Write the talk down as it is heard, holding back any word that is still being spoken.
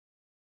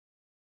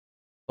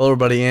Hello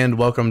everybody and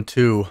welcome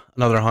to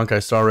another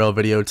Honkai Star Rail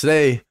video.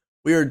 Today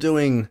we are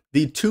doing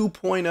the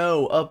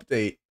 2.0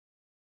 update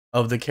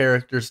of the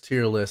characters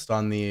tier list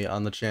on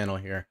the channel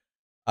here.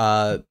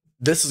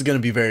 This is going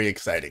to be very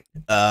exciting.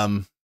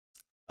 I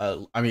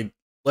mean,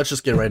 let's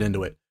just get right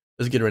into it.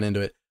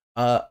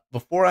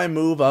 Before I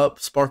move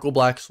up Sparkle,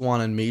 Black Swan,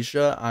 and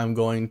Misha, I'm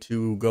going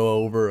to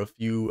go over a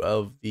few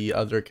of the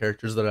other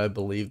characters that I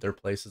believe their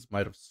places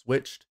might have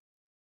switched.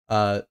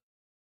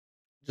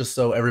 Just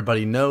so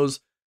everybody knows,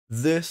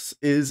 this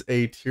is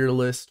a tier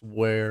list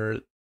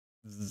where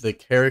the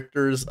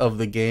characters of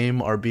the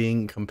game are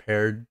being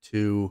compared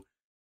to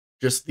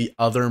just the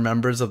other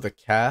members of the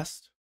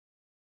cast.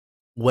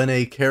 When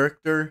a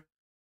character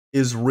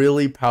is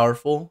really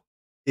powerful,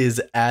 is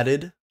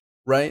added,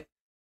 right?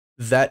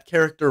 That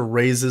character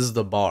raises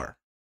the bar,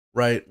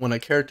 right? When a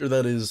character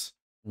that is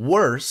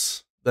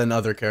worse than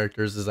other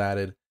characters is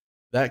added,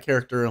 that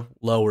character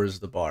lowers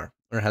the bar,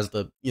 or has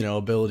the,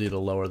 ability to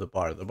lower the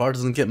bar. The bar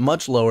doesn't get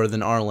much lower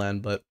than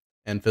Arlan,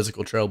 and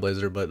Physical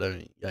Trailblazer, but I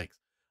mean, yikes.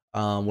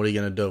 What are you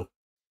gonna do?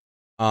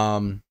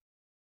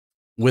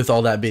 With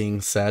all that being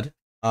said,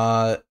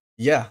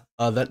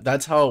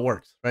 that's how it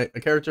works, right?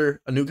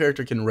 A new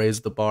character can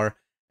raise the bar,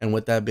 and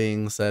with that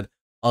being said,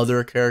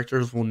 other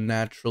characters will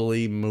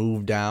naturally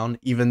move down,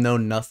 even though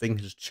nothing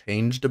has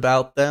changed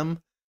about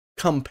them,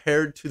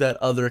 compared to that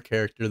other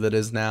character that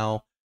is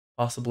now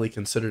possibly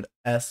considered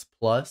S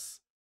plus.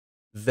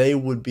 They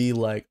would be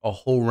like a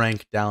whole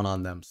rank down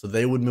on them, so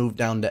they would move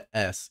down to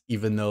S,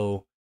 even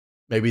though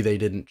maybe they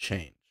didn't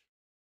change,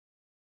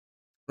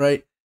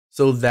 right?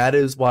 So that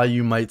is why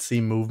you might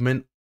see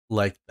movement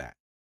like that,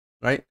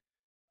 right?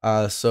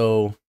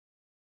 So,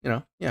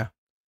 yeah.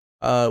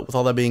 With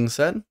all that being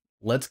said,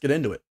 let's get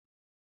into it.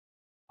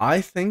 I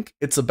think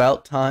it's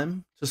about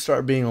time to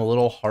start being a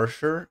little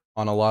harsher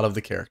on a lot of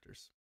the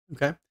characters,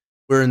 okay?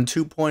 We're in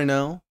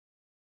 2.0.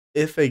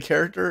 If a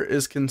character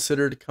is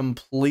considered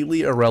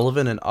completely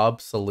irrelevant and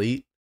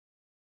obsolete,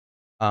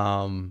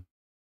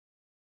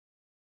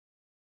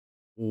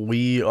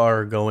 we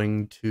are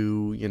going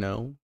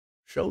to,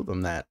 show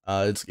them that.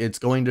 It's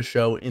going to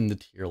show in the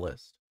tier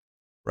list,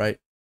 right?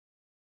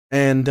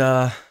 And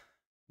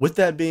with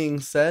that being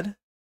said,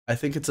 I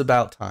think it's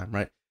about time,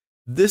 right?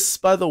 This,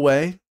 by the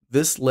way,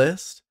 this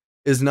list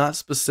is not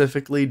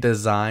specifically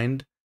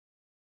designed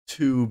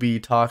to be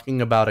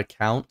talking about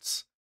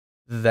accounts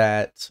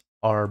that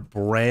are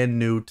brand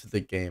new to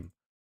the game.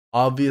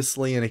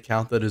 Obviously, an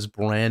account that is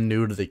brand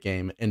new to the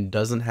game and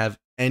doesn't have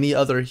any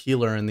other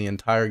healer in the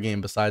entire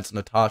game besides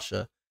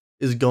Natasha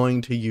is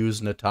going to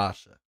use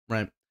Natasha,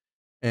 right?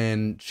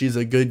 And she's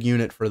a good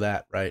unit for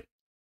that, right?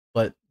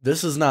 But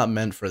this is not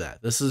meant for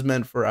that. This is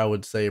meant for, I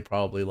would say,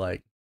 probably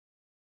like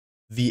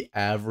the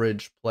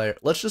average player.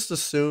 Let's just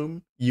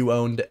assume you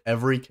owned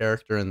every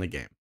character in the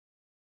game.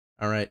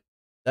 All right?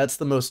 That's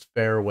the most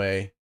fair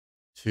way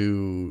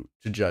to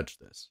judge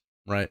this,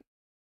 right?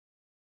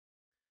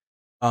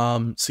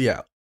 So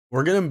yeah,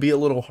 we're gonna be a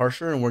little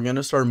harsher and we're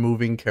gonna start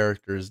moving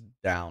characters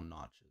down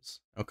notches.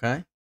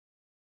 Okay.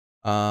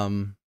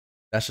 Um,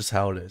 that's just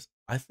how it is.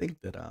 I think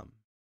that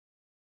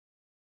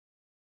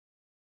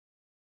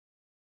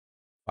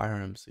Fire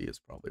MC is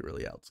probably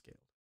really outscaled,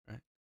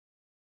 right?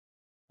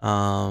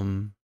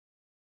 Um,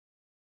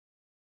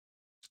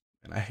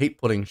 and I hate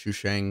putting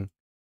Shusheng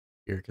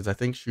here because I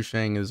think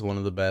Shusheng is one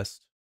of the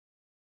best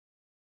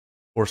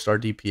 4-star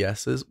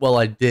DPSs. Well,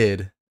 I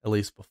did at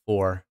least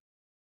before.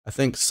 I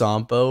think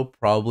Sampo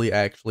probably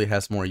actually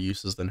has more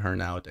uses than her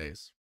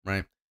nowadays,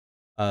 right?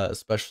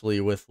 Especially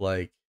with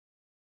like,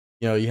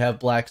 you have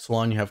Black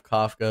Swan, you have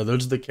Kafka.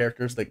 Those are the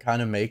characters that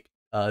kind of make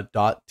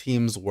dot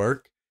teams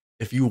work.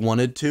 If you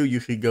wanted to, you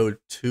could go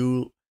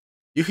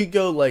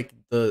like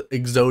the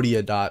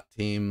Exodia dot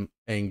team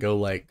and go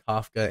like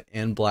Kafka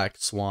and Black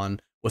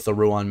Swan with a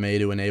Ruan Mei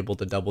to enable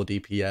the double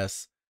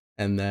DPS,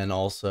 and then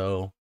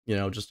also,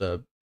 just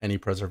any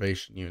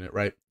preservation unit,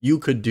 right? You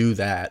could do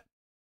that.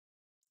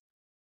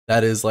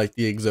 That is like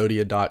the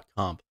Exodia dot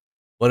comp.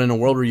 But in a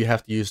world where you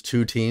have to use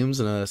two teams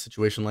in a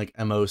situation like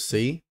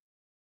MOC,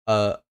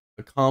 a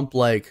comp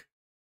like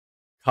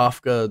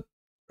Kafka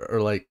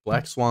or like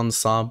Black Swan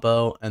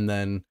Sampo and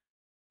then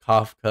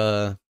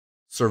Kafka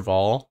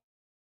Serval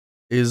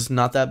is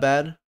not that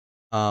bad.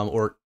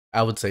 Or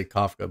I would say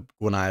Kafka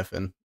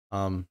Gwenaifen.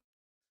 In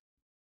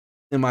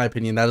my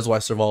opinion, that is why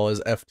Serval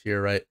is F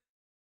tier, right?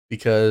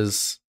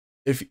 Because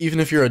even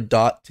if you're a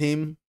dot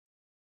team,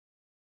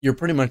 you're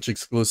pretty much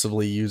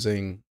exclusively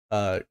using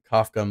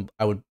Kafka.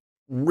 I would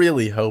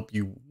really hope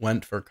you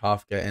went for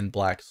Kafka and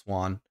Black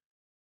Swan,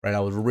 right? I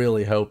would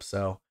really hope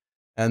so.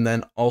 And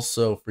then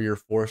also for your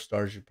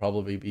 4-stars, you'd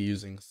probably be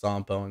using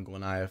Sampo and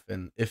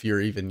Gwenaifen if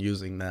you're even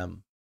using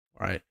them,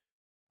 right?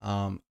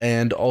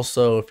 And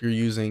also if you're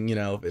using,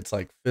 if it's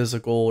like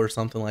physical or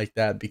something like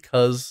that,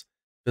 because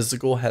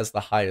physical has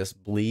the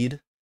highest bleed.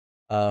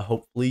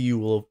 Hopefully you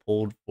will have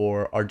pulled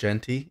for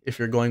Argenti if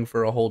you're going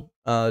for a whole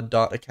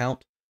dot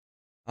account.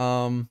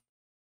 Um,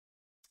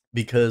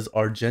 because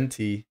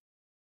Argenti,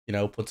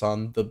 puts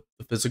on the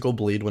physical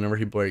bleed whenever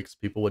he breaks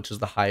people, which is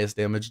the highest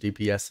damage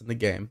DPS in the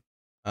game.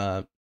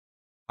 Uh,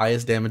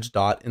 highest damage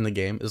dot in the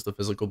game is the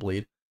physical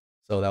bleed,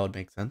 so that would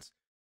make sense.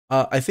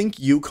 I think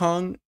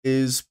Yukong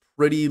is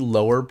pretty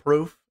lower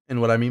proof,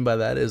 and what I mean by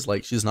that is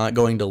like she's not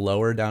going to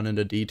lower down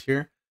into D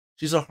tier.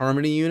 She's a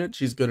harmony unit.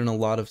 She's good in a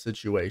lot of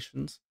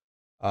situations.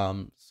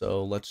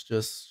 So let's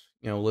just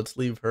let's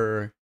leave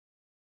her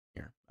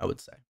here. I would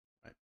say.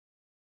 Right.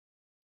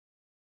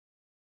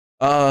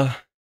 Uh,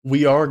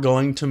 we are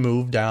going to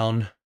move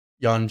down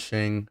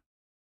Yanqing,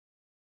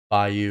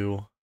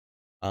 Bayou.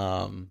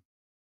 Um,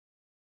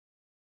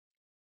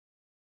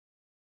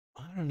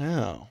 I don't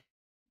know.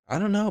 I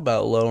don't know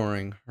about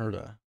lowering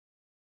Herta.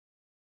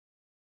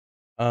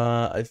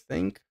 I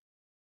think.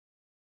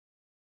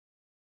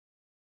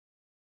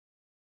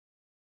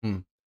 Hmm,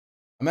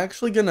 I'm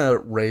actually gonna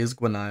raise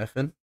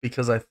Gwenithan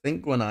because I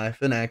think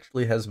Gwenithan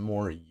actually has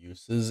more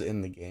uses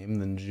in the game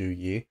than Zhu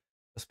Yi,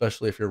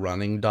 especially if you're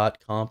running dot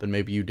comp and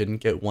maybe you didn't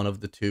get one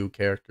of the two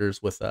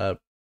characters with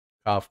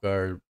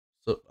Kafka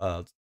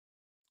or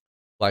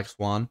Black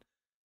Swan.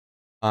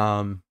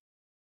 Um,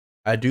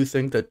 I do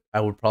think that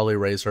I would probably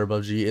raise her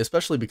above G,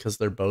 especially because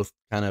they're both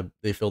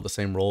they fill the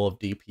same role of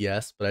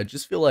DPS. But I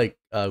just feel like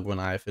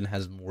Gwenithan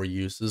has more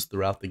uses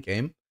throughout the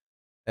game,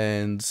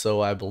 and so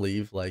I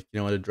believe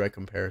in a direct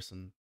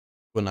comparison,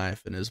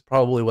 Gwenithan is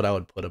probably what I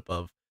would put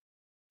above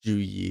Ju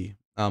Yi.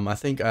 I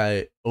think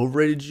I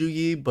overrated Ju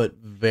Yi, but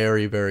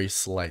very very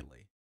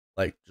slightly,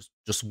 like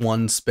just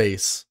one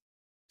space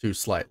too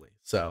slightly.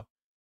 So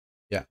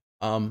yeah,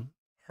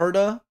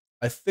 Herda,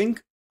 I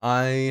think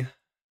I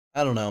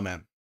don't know,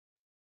 man.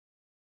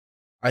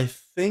 I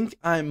think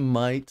I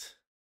might.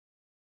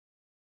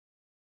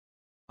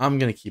 I'm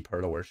gonna keep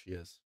her to where she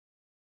is.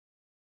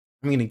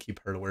 I'm gonna keep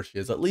her to where she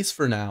is, at least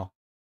for now.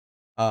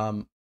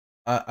 Um,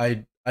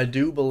 I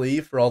do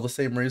believe for all the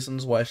same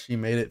reasons why she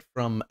made it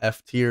from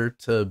F tier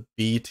to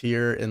B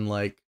tier in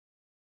like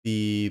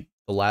the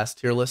last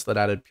tier list that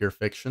added pure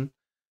fiction.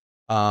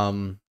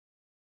 Um,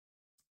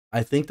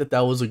 I think that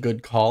that was a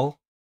good call,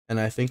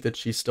 and I think that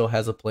she still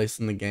has a place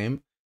in the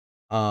game.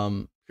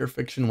 Pure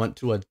fiction went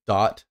to a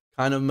dot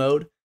kind of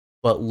mode,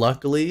 but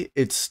luckily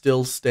it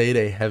still stayed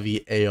a heavy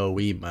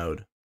AOE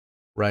mode,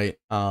 right?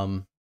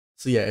 So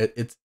yeah,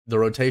 it's the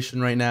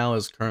rotation right now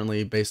is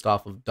currently based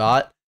off of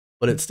dot,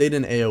 but it stayed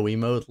in AOE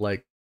mode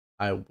like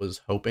I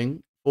was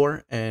hoping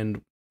for,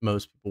 and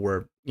most people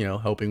were,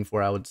 hoping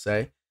for, I would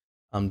say,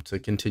 to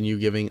continue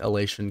giving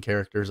Elation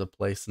characters a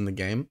place in the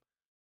game.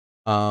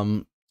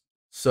 Um,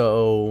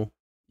 so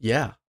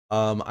yeah,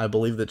 I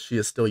believe that she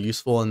is still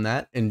useful in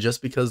that, and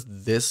just because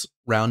this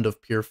round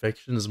of pure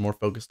fiction is more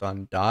focused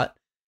on dot,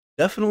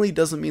 definitely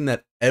doesn't mean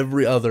that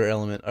every other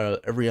element,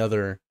 every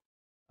other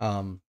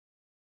um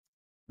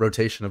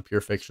rotation of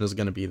pure fiction is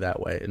going to be that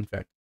way. In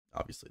fact,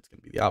 obviously, it's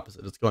going to be the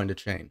opposite. It's going to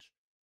change.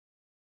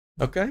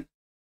 Okay.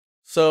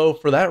 So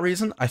for that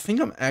reason, I think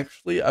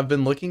I've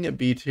been looking at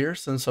B tier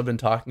since I've been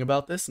talking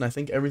about this, and I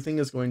think everything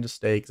is going to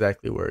stay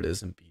exactly where it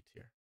is in B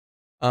tier.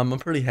 I'm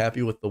pretty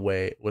happy with the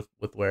way with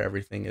where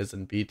everything is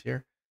in B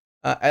tier.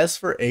 As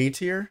for A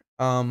tier,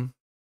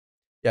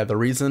 yeah, the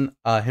reason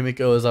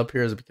Himiko is up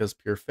here is because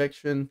pure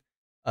fiction.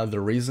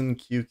 The reason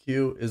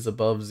QQ is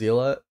above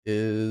Zila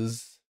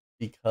is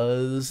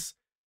because.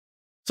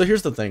 So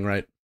here's the thing,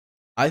 right?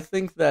 I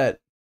think that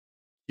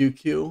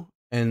QQ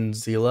and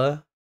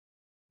Zila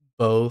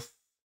both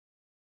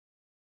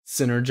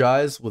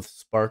synergize with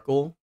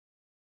Sparkle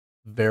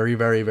very,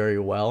 very, very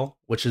well,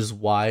 which is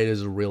why it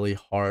is really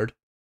hard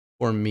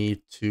for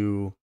me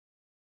to,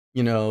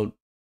 you know,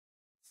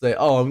 say,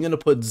 oh, I'm gonna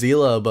put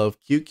Zila above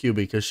QQ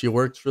because she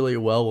works really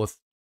well with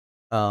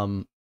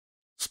um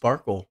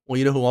Sparkle. Well,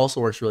 you know who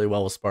also works really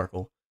well with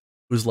Sparkle?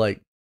 Who's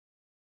like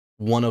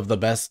one of the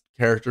best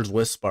characters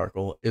with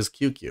Sparkle is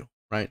QQ,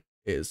 right?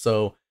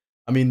 So,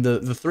 I mean,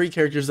 the three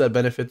characters that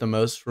benefit the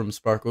most from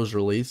Sparkle's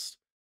release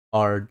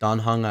are Don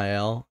Hong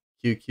Il,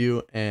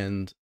 QQ,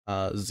 and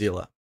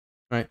Zila,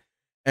 right?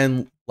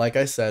 And like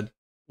I said,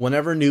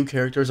 whenever new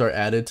characters are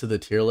added to the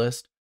tier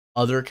list,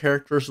 other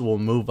characters will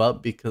move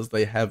up because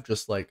they have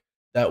just like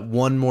that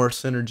one more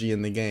synergy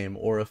in the game.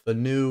 Or if a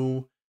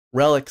new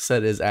relic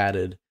set is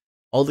added,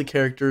 all the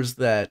characters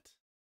that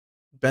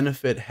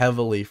benefit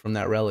heavily from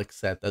that relic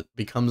set that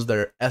becomes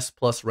their S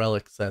plus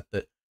relic set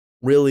that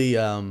really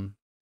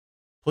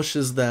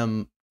pushes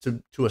them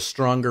to a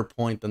stronger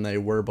point than they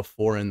were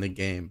before in the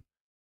game.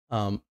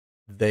 Um,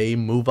 they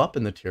move up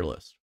in the tier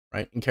list,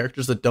 right? And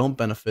characters that don't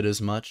benefit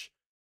as much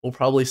will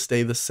probably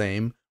stay the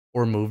same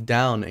or move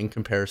down in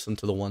comparison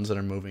to the ones that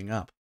are moving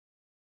up.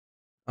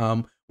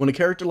 When a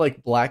character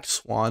like Black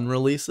Swan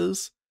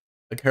releases,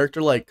 a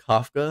character like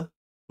Kafka,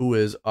 who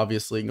is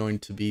obviously going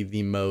to be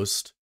the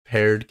most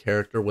paired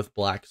character with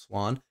Black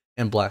Swan,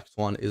 and Black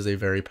Swan is a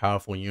very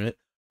powerful unit,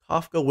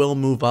 Kafka will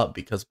move up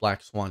because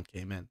Black Swan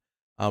came in.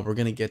 We're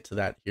gonna get to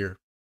that here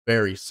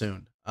very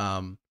soon.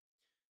 But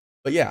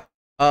yeah,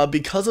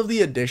 because of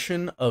the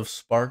addition of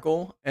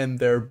Sparkle and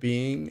there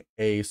being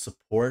a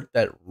support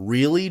that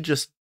really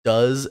just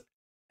does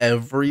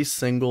every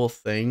single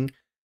thing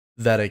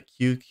that a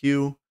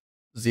QQ,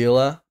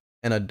 Zila,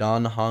 and a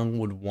Don Hong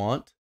would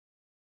want,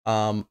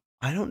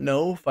 I don't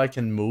know if I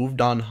can move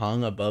Dan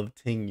Heng above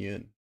Ting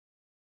Yun.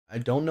 I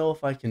don't know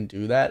if I can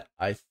do that.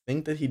 I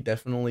think that he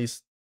definitely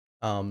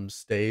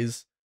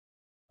stays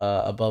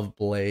above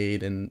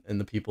Blade and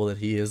the people that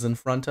he is in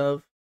front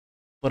of,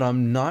 but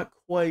I'm not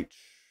quite.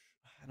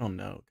 I don't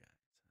know,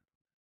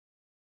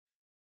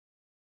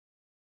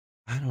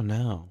 guys. I don't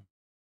know.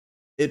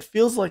 It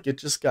feels like it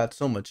just got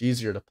so much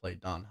easier to play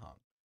Dan Heng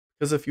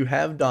because if you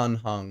have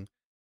Dan Heng,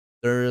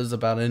 there is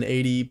about an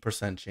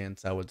 80%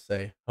 chance, I would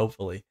say,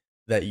 hopefully,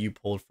 that you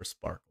pulled for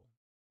Sparkle,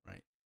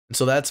 right? And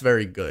so that's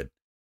very good.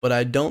 But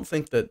I don't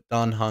think that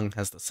Dan Heng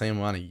has the same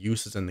amount of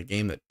uses in the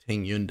game that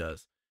Ting Yun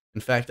does.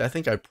 In fact, I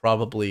think I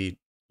probably,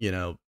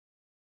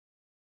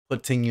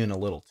 put Ting Yun a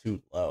little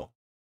too low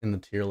in the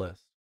tier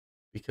list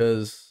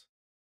because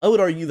I would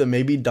argue that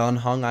maybe Dan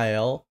Heng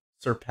IL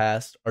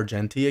surpassed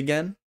Argenti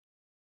again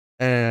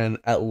and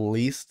at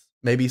least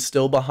maybe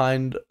still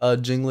behind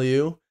Jing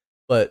Liu,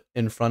 but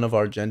in front of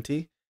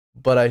Argenti.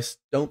 But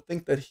don't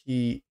think that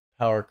he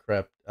power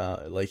crept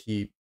like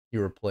he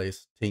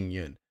replaced Ting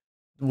Yun,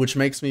 which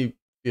makes me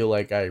feel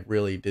like I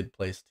really did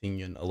place Ting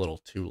Yun a little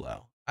too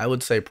low. I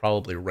would say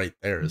probably right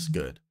there is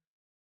good.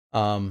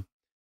 Um,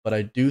 but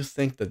I do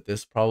think that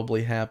this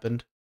probably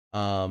happened.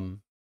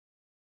 Um,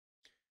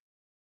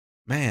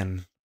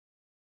 Man,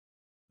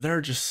 there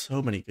are just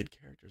so many good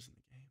characters in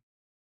the game.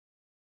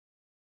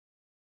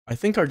 I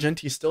think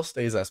Argenti still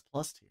stays as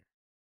plus tier.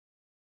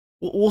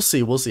 We'll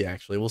see. We'll see.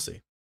 Actually, we'll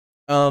see.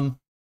 Um,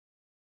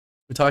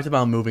 we talked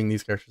about moving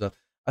these characters up.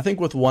 I think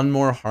with one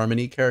more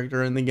Harmony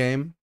character in the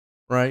game,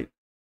 right?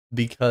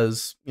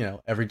 Because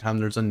every time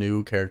there's a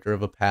new character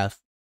of a path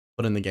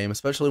put in the game,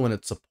 especially when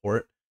it's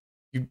support,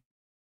 you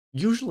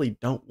usually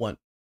don't want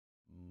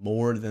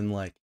more than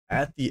like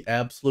at the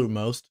absolute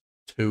most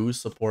two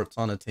supports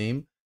on a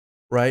team,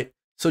 right?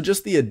 So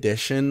just the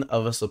addition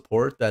of a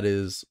support that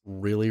is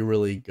really,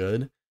 really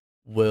good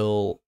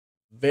will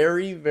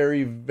very,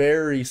 very,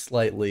 very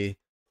slightly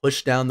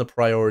push down the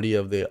priority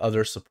of the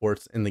other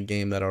supports in the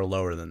game that are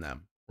lower than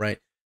them, right?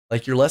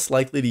 Like you're less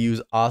likely to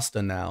use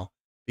Asta now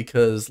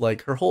because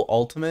like her whole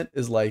ultimate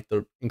is like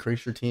the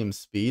increase your team's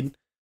speed.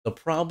 The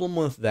problem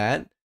with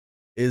that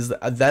is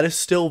that is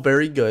still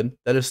very good.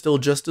 That is still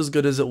just as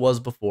good as it was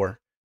before.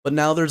 But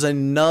now there's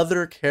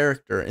another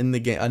character in the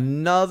game,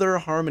 another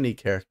Harmony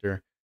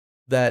character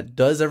that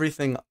does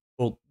everything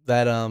well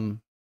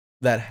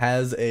that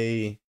has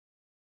a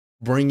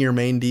bring your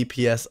main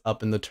DPS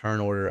up in the turn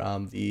order.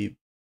 The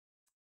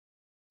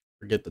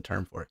forget the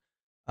term for it.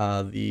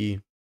 The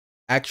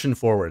action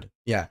forward.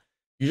 Yeah.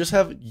 You just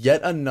have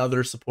yet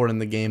another support in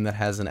the game that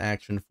has an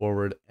action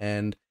forward.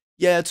 And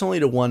yeah, it's only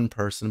to one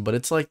person, but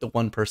it's like the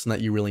one person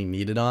that you really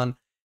need it on.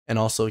 And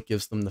also it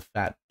gives them the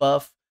fat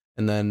buff.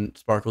 And then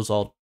Sparkle's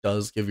Ult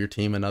does give your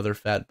team another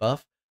fat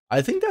buff.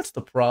 I think that's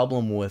the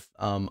problem with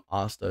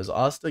Asta is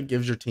Asta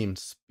gives your team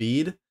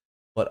speed,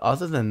 but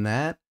other than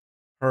that,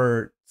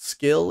 her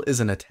skill is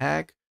an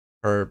attack.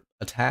 Her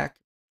attack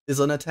is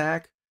an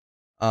attack.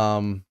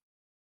 Um,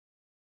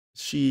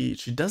 she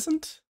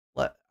doesn't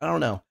let I don't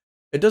know.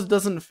 It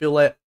doesn't feel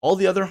like all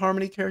the other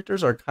Harmony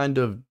characters are kind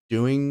of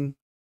doing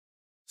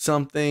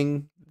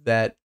something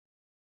that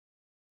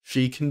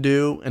she can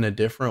do in a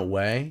different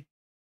way,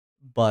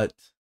 but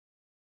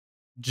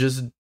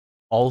just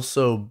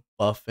also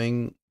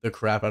buffing the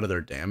crap out of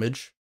their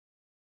damage.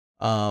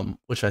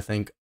 Which I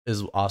think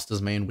is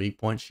Asta's main weak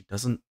point. She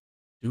doesn't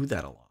do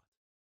that a lot.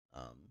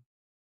 Um,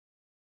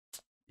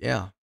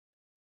 yeah.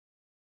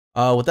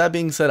 With that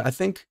being said, I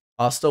think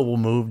Asta will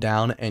move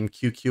down and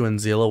QQ and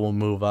Zila will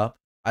move up.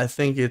 I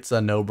think it's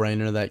a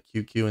no-brainer that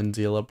QQ and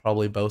Zila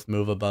probably both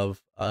move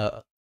above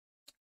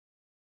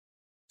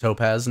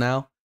Topaz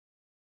now.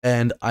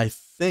 And I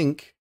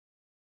think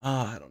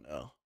I don't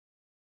know.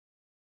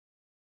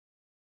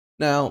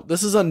 Now,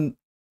 this is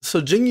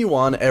so Jing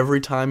Yuan, every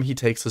time he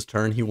takes his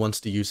turn, he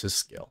wants to use his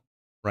skill,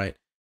 right?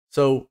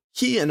 So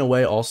he, in a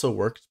way, also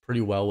works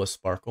pretty well with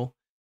Sparkle.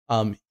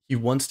 He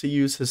wants to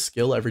use his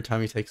skill every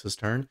time he takes his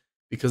turn,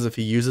 because if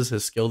he uses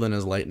his skill, then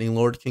his Lightning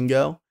Lord can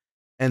go.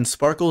 And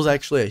Sparkle is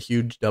actually a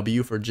huge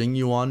W for Jing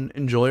Yuan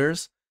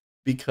enjoyers,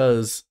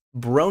 because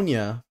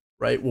Bronya,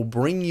 right, will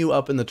bring you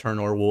up in the turn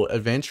or will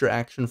advance your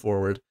action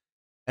forward,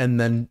 and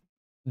then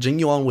Jing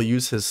Yuan will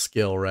use his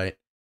skill, right?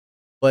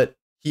 But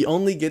he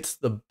only gets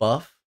the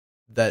buff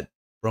that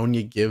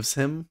Bronya gives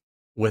him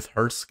with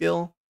her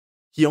skill.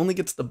 He only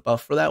gets the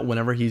buff for that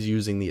whenever he's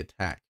using the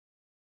attack.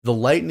 The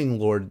Lightning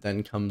Lord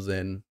then comes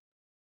in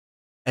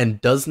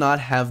and does not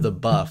have the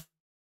buff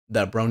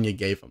that Bronya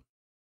gave him.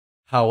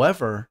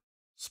 However,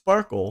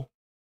 Sparkle,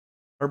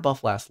 her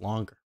buff lasts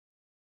longer.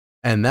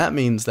 And that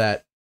means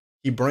that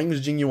he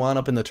brings Jing Yuan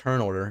up in the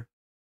turn order.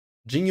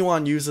 Jing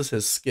Yuan uses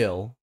his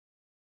skill.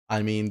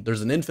 I mean,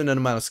 there's an infinite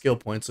amount of skill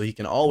points, so he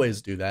can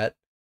always do that,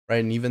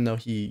 right? And even though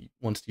he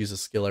wants to use a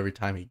skill every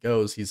time he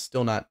goes, he's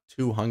still not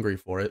too hungry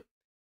for it.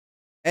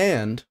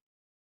 And,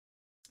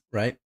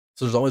 right?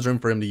 So there's always room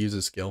for him to use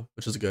his skill,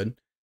 which is good.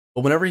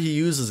 But whenever he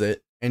uses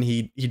it and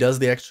he does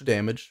the extra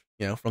damage,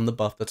 from the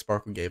buff that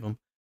Sparkle gave him,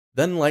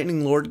 then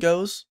Lightning Lord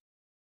goes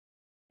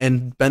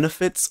and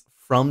benefits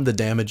from the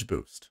damage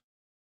boost.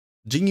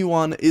 Jing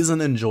Yuan is an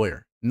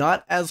enjoyer.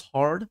 Not as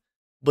hard,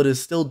 but is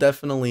still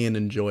definitely an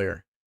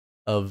enjoyer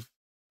of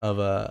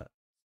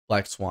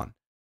Black Swan.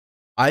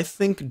 I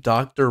think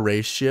Dr.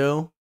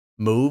 Ratio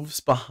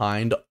moves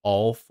behind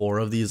all four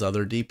of these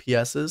other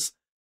DPSs,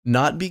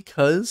 not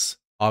because,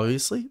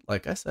 obviously,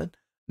 like I said,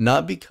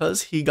 not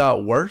because he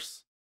got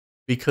worse,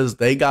 because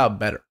they got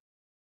better.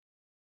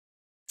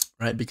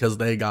 Right? Because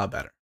they got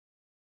better.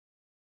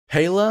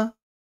 Pela,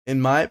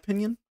 in my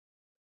opinion,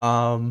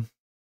 I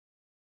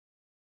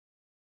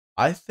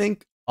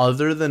think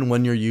other than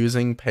when you're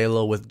using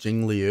Pela with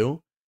Jing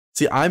Liu,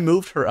 see, I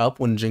moved her up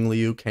when Jing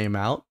Liu came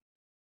out,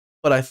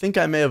 but I think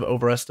I may have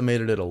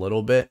overestimated it a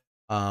little bit.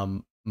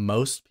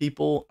 Most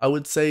people, I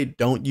would say,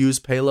 don't use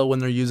Pela when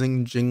they're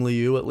using Jing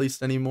Liu at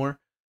least anymore.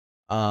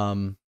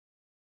 Honestly,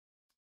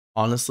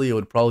 it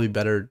would probably be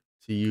better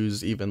to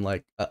use even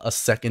like a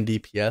second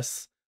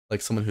DPS,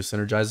 like someone who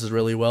synergizes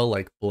really well,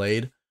 like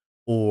Blade,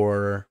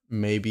 or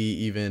maybe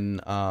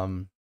even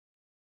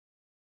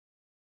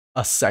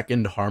a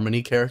second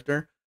Harmony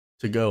character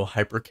to go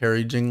hyper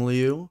carry Jing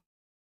Liu.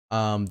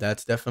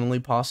 That's definitely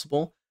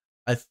possible.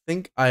 I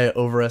think I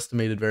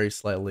overestimated very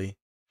slightly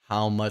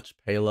how much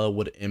Pela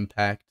would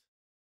impact,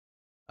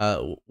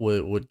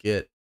 would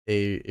get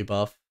a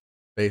buff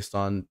based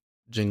on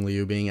Jing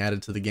Liu being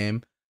added to the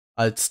game.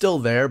 It's still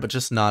there, but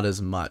just not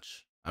as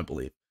much, I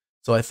believe.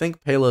 So I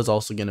think Pela is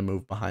also going to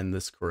move behind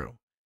this crew.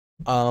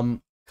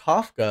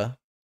 Kafka,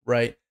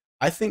 right?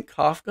 I think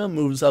Kafka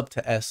moves up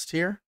to S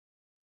tier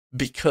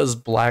because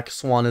Black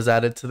Swan is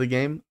added to the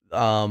game.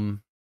 We're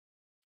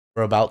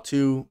about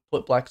to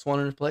put Black Swan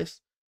in place.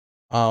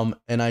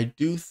 And I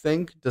do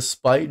think,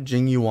 despite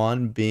Jing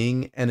Yuan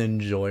being an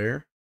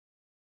enjoyer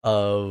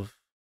of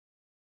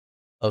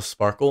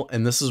Sparkle,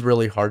 and this is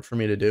really hard for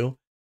me to do,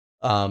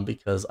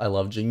 because I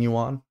love Jing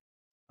Yuan.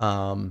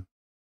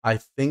 I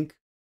think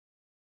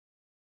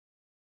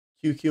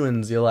QQ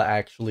and Zilla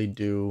actually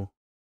do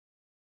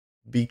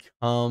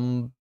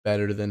become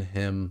better than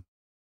him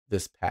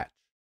this patch,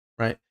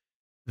 right?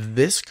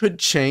 This could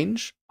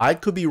change. I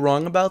could be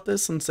wrong about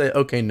this and say,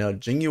 okay, no,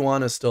 Jing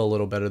Yuan is still a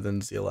little better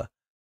than Zilla.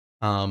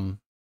 But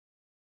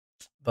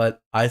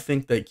I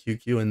think that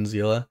QQ and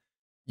Zilla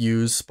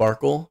use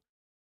Sparkle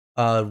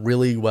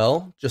really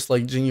well, just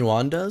like Jing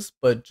Yuan does,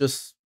 but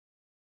just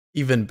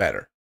even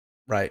better,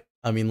 right?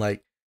 I mean,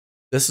 like,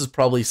 this is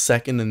probably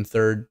second and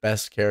third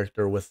best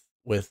character with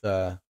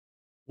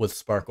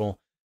Sparkle,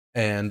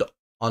 and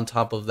on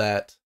top of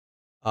that,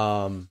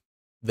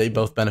 they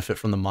both benefit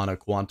from the Mono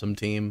Quantum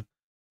team,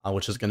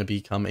 which is going to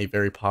become a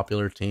very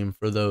popular team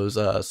for those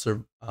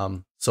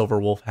Silver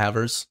Wolf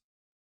havers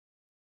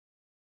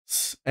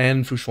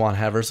and Fushuan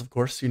havers, of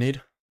course. You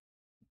need.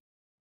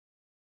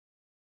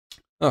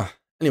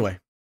 Anyway,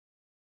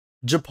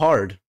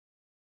 Japard.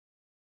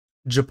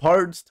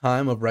 Japard's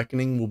time of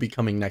reckoning will be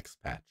coming next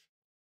patch.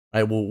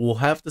 Right, we'll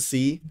have to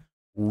see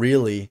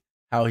really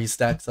how he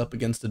stacks up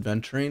against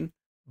Adventuring,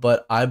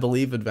 but I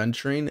believe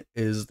Adventuring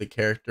is the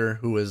character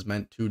who is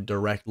meant to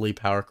directly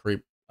power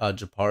creep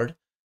Japard.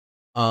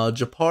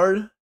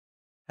 Japard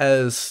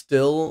has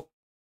still,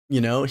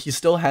 he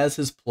still has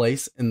his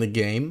place in the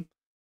game,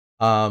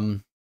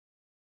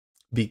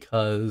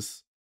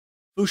 because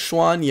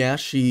Fushuan, yeah,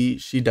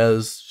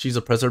 she's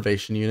a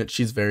preservation unit.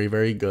 She's very,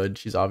 very good.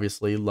 She's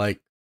obviously, like,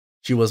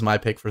 she was my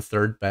pick for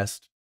third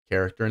best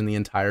character in the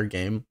entire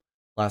game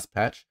last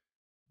patch.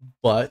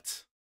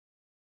 But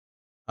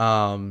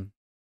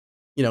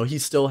he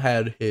still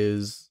had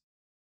his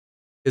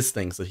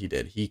things that he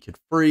did. He could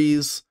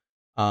freeze,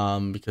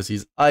 because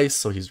he's ice,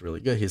 so he's really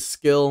good. His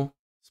skill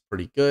is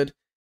pretty good.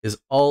 His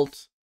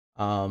ult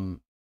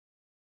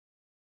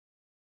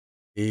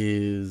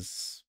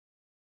is,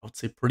 I would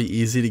say, pretty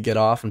easy to get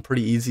off and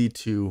pretty easy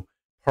to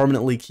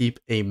permanently keep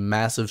a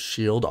massive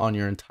shield on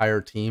your entire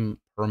team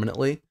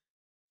permanently.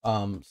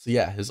 So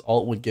yeah, his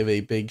ult would give a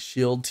big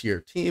shield to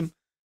your team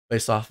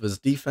based off of his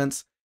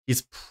defense.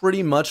 He's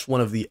pretty much one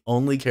of the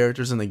only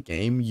characters in the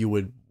game you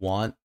would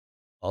want,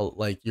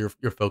 like, you're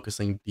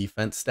focusing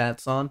defense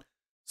stats on.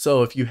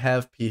 So if you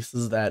have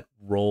pieces that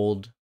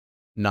rolled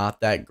not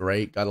that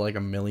great, got like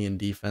a million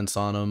defense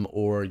on them,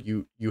 or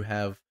you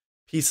have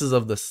pieces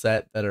of the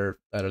set that are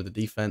the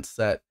defense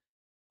set,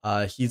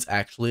 he's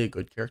actually a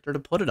good character to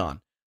put it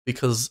on,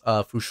 because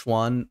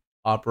Fushuan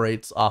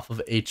operates off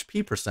of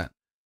HP percent.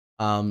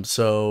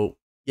 So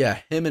yeah,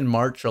 him and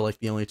March are like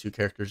the only two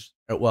characters,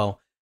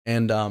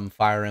 and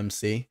Fire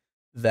MC,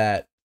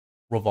 that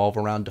revolve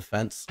around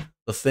defense.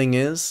 The thing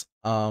is,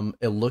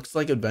 it looks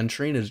like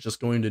Adventuring is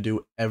just going to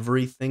do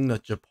everything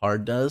that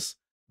Japard does,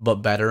 but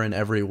better in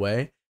every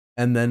way,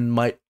 and then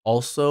might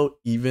also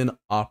even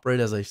operate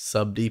as a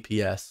sub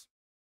DPS.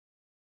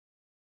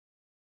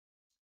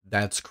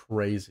 That's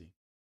crazy.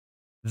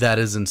 That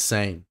is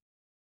insane.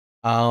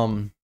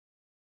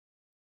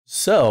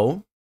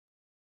 So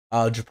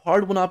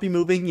Japard will not be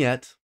moving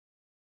yet.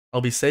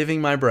 I'll be saving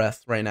my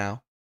breath right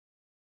now.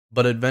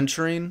 But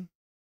Adventuring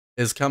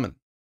is coming.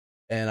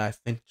 And I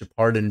think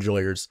Japard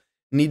enjoyers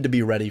need to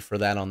be ready for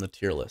that on the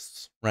tier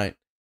lists, right?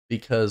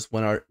 Because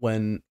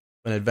when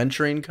when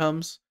adventuring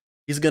comes,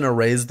 he's gonna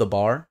raise the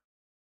bar,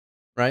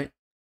 right?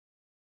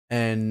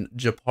 And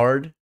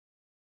Japard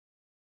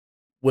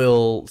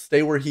will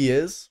stay where he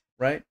is,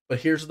 right? But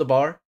here's the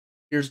bar,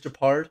 here's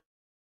Japard,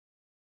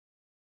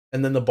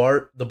 and then the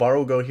bar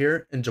will go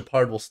here, and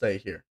Japard will stay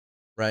here,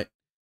 right?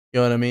 You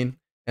know what I mean?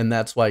 And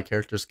that's why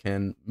characters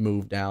can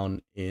move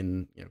down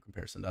in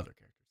comparison to other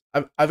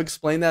characters. I've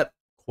explained that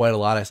quite a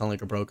lot. I sound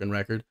like a broken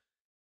record,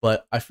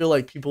 but I feel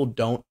like people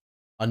don't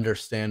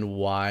understand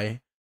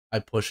why I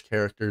push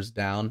characters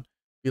down.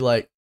 Be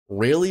like,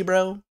 really,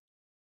 bro?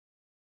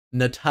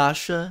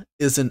 Natasha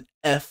is an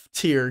F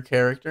tier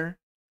character.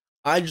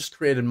 I just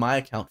created my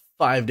account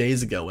 5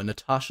 days ago, and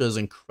Natasha is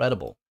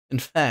incredible. In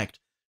fact,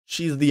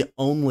 she's the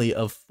only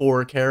of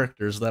 4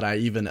 characters that I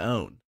even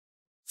own.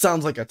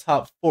 Sounds like a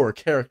top 4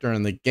 character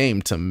in the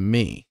game to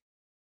me.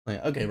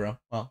 Like, okay, bro.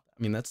 Well,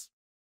 I mean, that's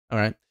all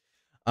right.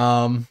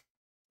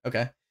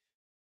 Okay.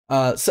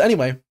 So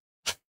anyway,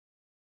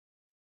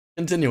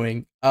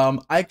 continuing. I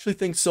actually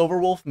think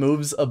Silverwolf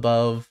moves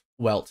above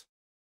Welt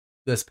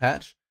this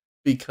patch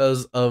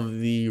because of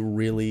the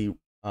really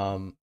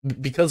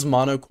because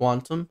Mono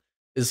Quantum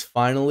is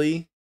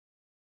finally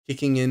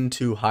kicking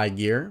into high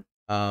gear.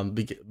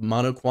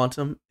 Mono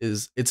Quantum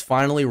it's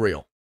finally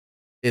real.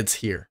 It's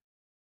here.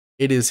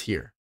 It is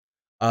here.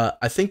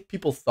 I think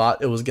people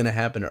thought it was gonna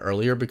happen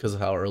earlier because of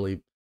how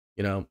early,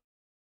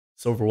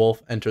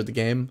 Silverwolf entered the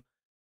game.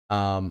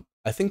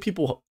 I think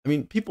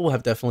people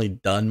have definitely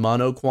done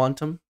Mono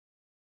Quantum,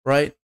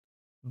 right?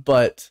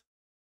 But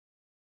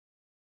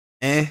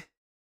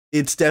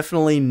it's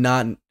definitely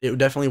not. It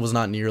definitely was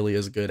not nearly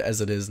as good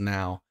as it is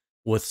now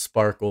with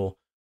Sparkle,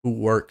 who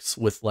works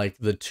with like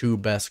the 2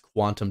 best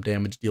quantum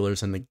damage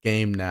dealers in the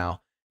game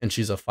now, and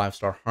she's a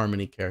 5-star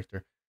Harmony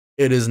character.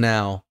 It is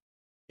now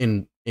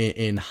in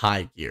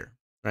high gear,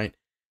 right?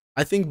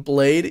 I think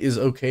Blade is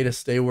okay to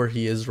stay where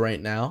he is right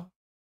now.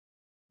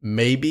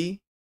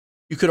 Maybe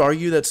you could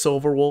argue that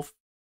Silverwolf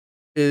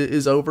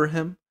is over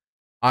him.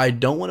 I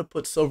don't want to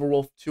put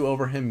Silverwolf 2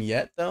 over him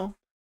yet, though,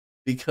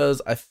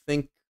 because I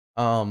think,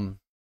 yeah,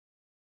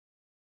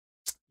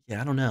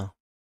 I don't know.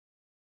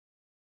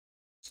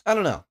 I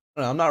don't know.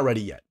 I'm not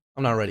ready yet.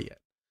 I'm not ready yet.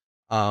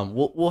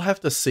 We'll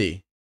have to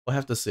see. We'll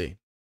have to see.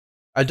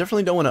 I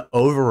definitely don't want to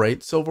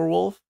overrate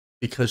Silverwolf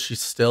because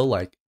she's still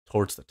like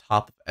towards the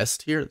top of S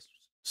tier.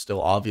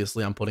 Still,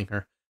 obviously, I'm putting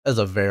her as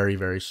a very,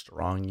 very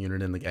strong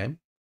unit in the game.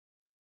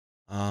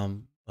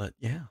 But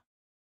yeah.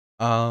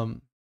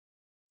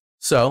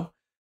 So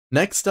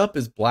next up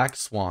is Black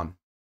Swan.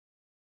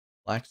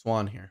 Black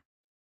Swan here.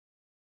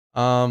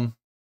 Wait,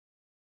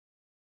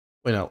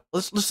 no.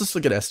 Let's just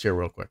look at S tier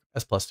real quick.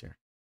 S plus tier.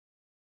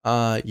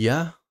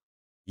 Yeah,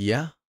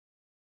 yeah,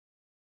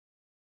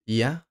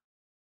 yeah.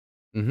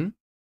 Mm-hmm.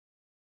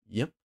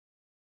 Yep,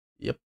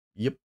 yep,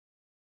 yep,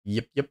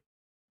 yep, yep,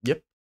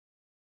 yep.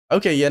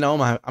 Okay, yeah,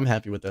 no, I'm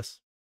happy with this.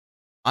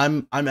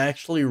 I'm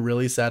actually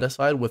really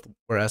satisfied with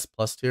where S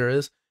plus tier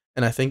is,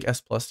 and I think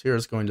S plus tier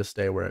is going to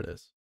stay where it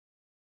is.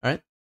 All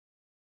right.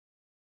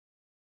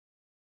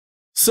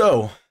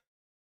 So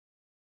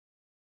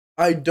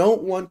I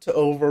don't want to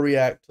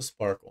overreact to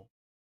Sparkle.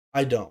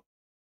 I don't.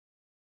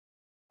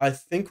 I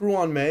think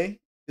Ruan Mei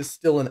is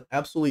still an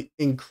absolutely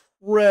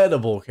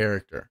incredible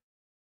character.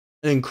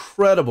 An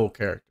incredible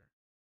character.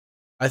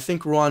 I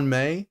think Ruan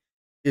Mei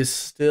is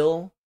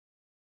still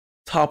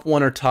top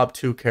 1 or top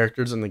 2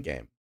 characters in the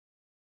game.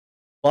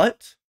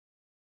 But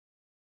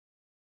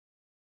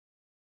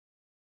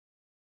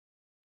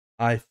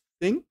I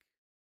think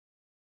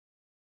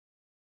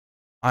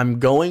I'm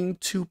going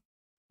to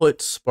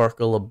put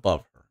Sparkle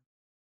above her.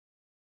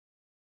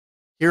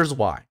 Here's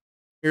why.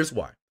 Here's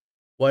why.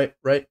 What,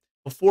 right?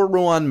 Before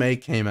Ruan Mei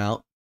came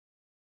out,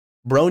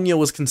 Bronya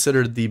was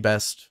considered the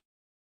best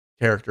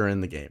character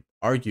in the game,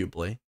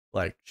 arguably.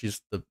 Like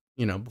she's the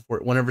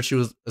whenever she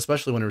was,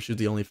 especially whenever she was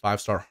the only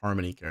 5-star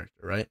Harmony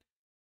character, right?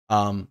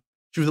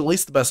 She was at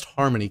least the best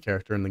Harmony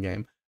character in the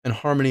game, and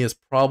Harmony is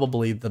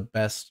probably the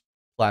best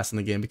class in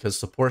the game because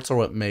supports are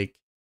what make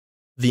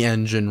the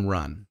engine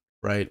run,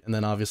 right? And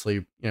then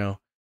obviously,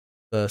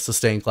 the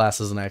sustain class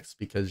is an X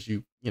because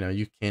you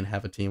can't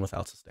have a team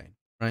without sustain,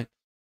 right?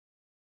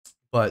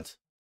 But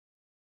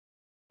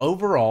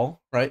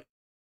overall, right,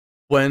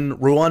 when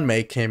Ruan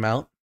Mei came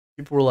out,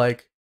 people were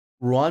like,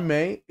 Ruan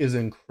Mei is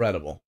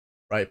incredible,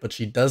 right? But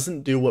she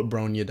doesn't do what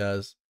Bronya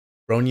does.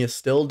 Bronya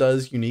still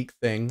does unique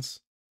things,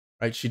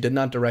 right? She did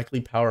not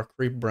directly power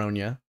creep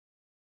Bronya.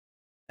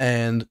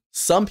 And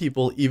some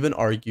people even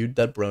argued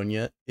that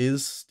Bronya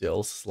is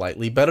still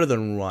slightly better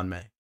than Ruan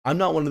Mei. I'm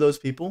not one of those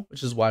people,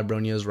 which is why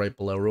Bronya is right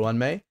below Ruan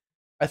Mei.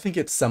 I think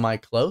it's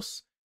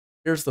semi-close.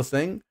 Here's the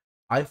thing.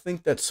 I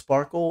think that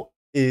Sparkle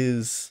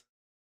is...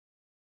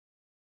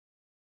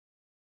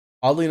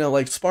 Oddly enough,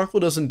 like, Sparkle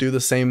doesn't do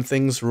the same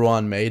things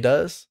Ruan Mei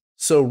does.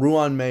 So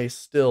Ruan Mei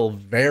still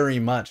very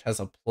much has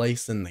a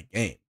place in the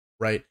game,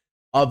 right?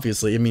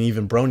 Obviously, I mean,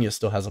 even Bronya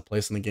still has a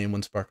place in the game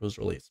when Sparkle was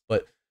released.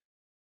 But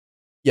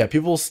yeah,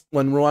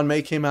 when Ruan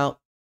Mei came out,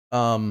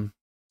 everyone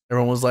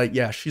was like,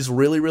 yeah, she's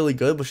really, really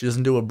good, but she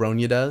doesn't do what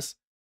Bronya does.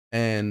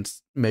 and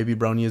maybe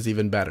Bronya is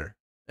even better.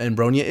 And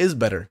Bronya is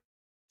better,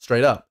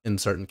 straight up, in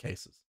certain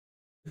cases.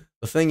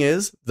 The thing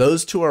is,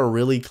 those two are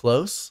really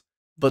close,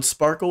 but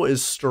Sparkle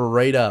is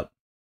straight up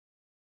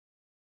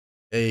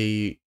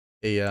a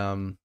a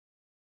um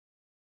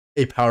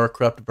a power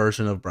corrupt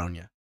version of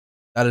Bronya.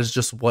 That is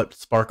just what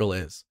Sparkle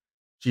is.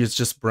 She is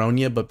just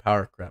Bronya but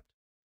power corrupt.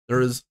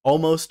 There is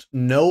almost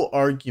no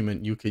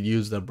argument you could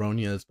use that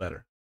Bronya is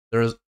better.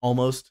 There is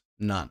almost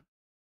none.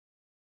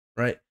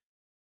 Right?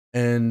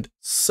 And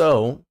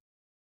so,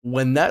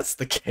 when that's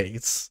the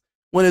case,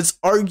 when it's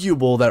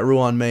arguable that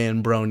Ruanmei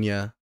and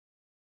Bronya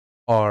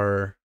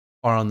are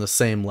on the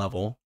same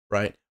level,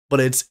 right? But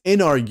it's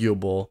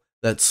inarguable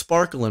that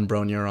Sparkle and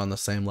Bronya are on the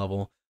same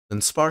level, then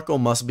Sparkle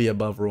must be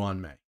above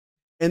Ruanmei.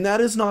 And that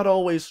is not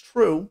always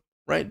true,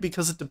 right?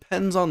 Because it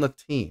depends on the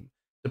team.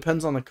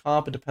 Depends on the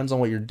comp, it depends on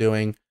what you're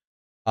doing.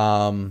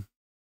 Like,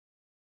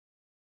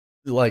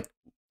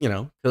 you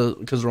know,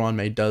 because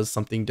Ruanmei does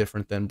something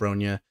different than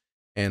Bronya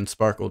and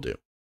Sparkle do.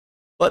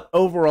 But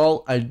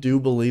overall, I do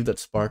believe that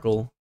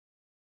Sparkle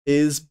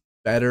is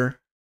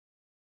better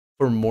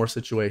for more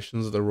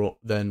situations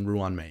than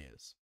Ruanmei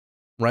is,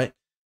 right?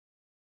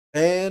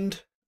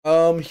 And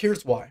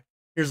here's why.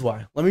 Here's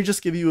why. Let me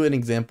just give you an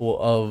example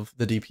of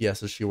the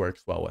DPSs she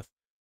works well with.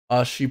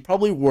 She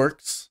probably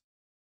works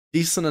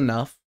decent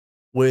enough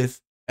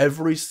with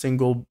every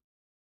single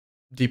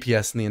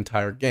DPS in the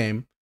entire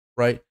game,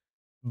 right?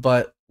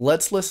 But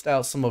let's list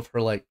out some of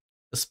her like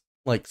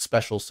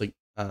special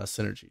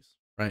synergies,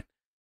 right?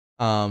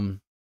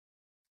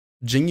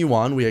 Jing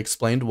Yuan, we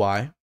explained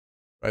why,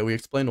 right? We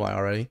explained why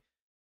already.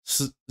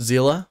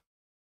 Zila,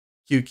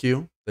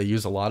 QQ, they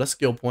use a lot of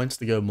skill points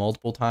to go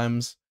multiple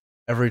times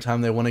every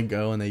time they want to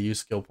go, and they use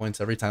skill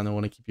points every time they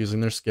want to keep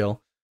using their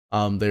skill.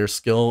 They're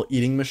skill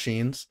eating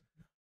machines.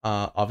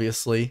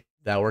 Obviously,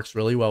 that works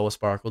really well with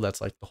Sparkle.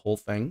 That's like the whole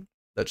thing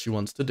that she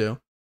wants to do,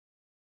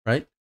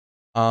 right?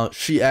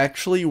 She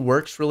actually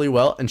works really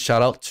well, and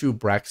shout out to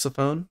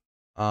Braxophone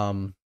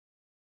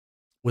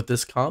with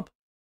this comp.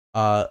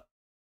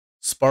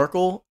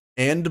 Sparkle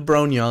and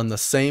Bronya on the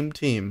same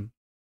team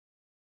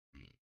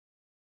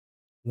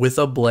with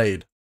a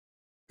blade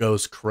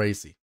goes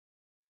crazy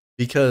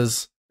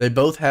because they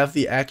both have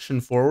the action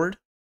forward,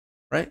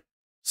 right?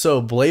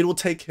 So Blade will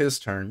take his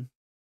turn,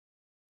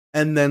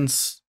 and then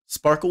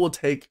Sparkle will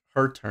take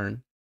her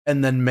turn,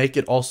 and then make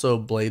it also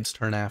Blade's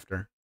turn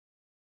after.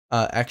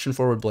 Action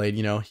forward Blade,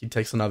 you know, he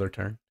takes another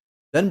turn.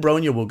 Then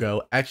Bronya will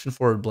go, action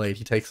forward Blade,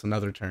 he takes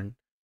another turn.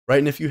 Right?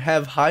 And if you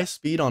have high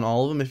speed on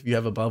all of them, if you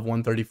have above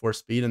 134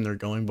 speed and they're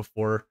going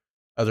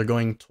they're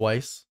going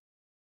twice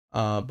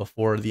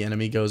before the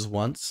enemy goes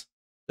once,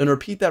 then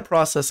repeat that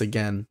process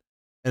again.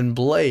 And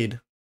Blade,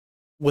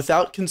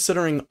 without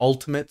considering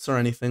ultimates or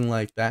anything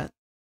like that,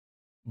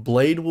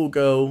 Blade will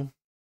go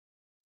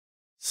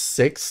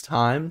 6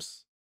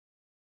 times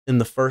in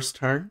the first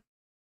turn,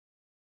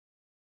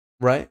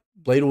 right?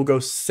 Blade will go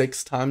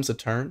 6 times a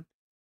turn,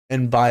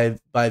 and by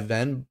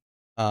then,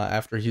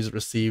 after he's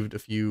received a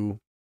few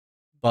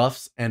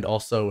buffs and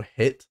also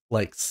hit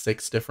like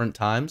 6 different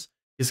times,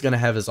 he's gonna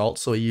have his ult,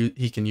 so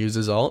he can use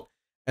his ult,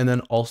 and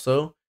then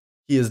also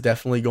he is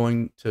definitely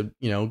going to,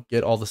 you know,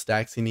 get all the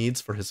stacks he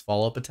needs for his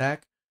follow-up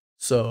attack.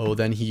 So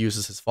then he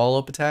uses his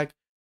follow-up attack.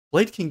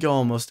 Blade can go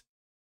almost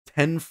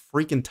 10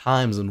 freaking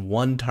times in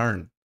one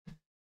turn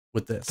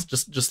with this,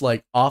 just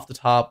like off the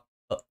top,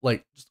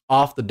 like just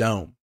off the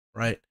dome,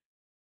 right?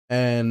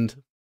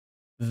 And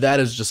that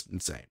is just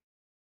insane.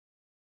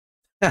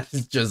 That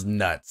is just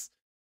nuts,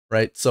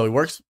 right? So it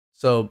works.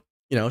 So,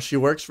 you know, she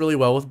works really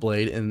well with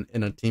Blade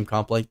in a team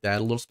comp like that.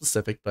 A little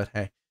specific, but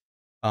hey,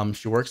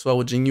 she works well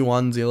with Jing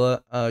Yuan,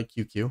 Zila,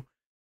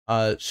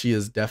 QQ. She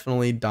is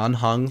definitely Dan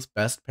Heng's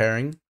best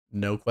pairing,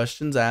 no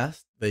questions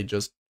asked. They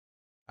just,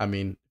 I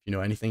mean, if you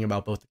know anything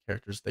about both the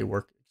characters, they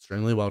work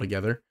extremely well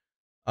together.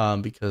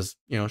 Because,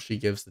 you know, she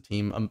gives the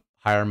team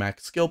higher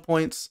max skill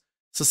points.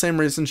 It's the same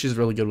reason she's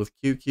really good with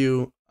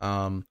QQ.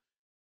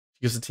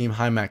 She gives the team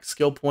high max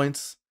skill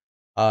points.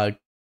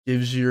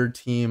 Gives your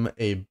team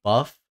a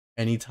buff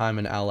anytime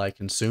an ally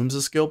consumes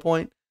a skill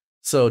point.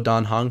 So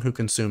Dan Heng, who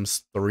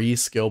consumes 3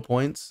 skill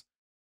points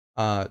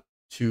to,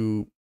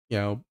 you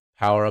know,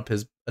 power up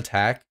his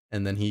attack,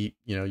 and then he,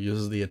 you know,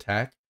 uses the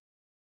attack,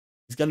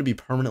 he's going to be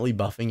permanently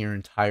buffing your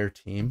entire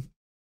team.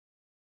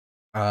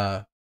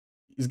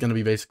 He's going to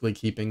be basically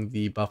keeping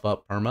the buff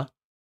up perma,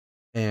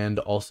 and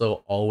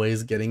also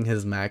always getting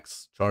his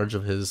max charge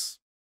of his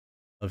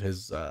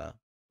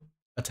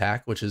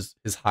attack, which is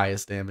his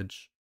highest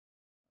damage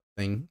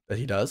thing that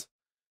he does.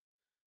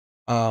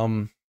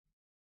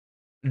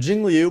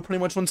 Jing Liu pretty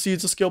much wants to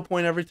use a skill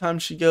point every time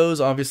she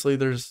goes. Obviously,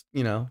 there's,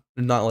 you know,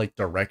 not like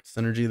direct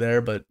synergy there,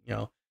 but, you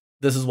know,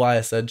 this is why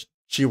I said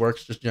she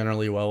works just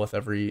generally well with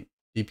every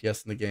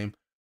DPS in the game.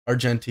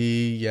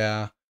 Argenti,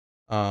 yeah.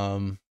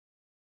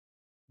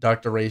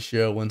 Dr.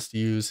 Ratio wants to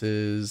use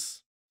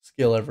his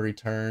skill every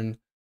turn.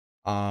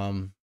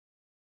 Himiko,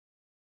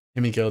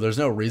 there's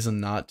no reason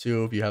not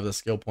to if you have the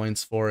skill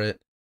points for it.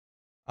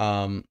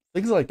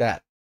 Things like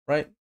that,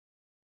 right?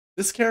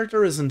 This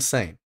character is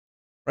insane.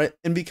 right?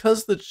 And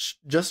because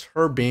just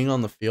her being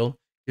on the field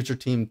gets your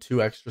team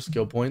 2 extra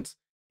skill points,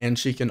 and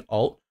she can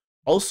ult,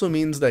 also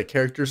means that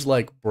characters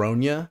like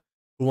Bronya,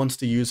 who wants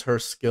to use her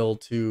skill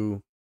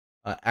to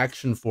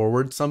action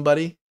forward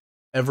somebody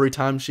every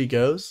time she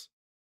goes,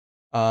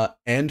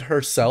 and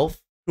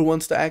herself, who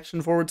wants to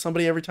action forward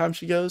somebody every time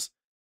she goes,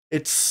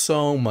 it's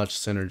so much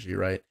synergy,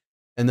 right?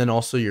 And then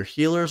also your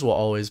healers will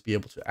always be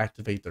able to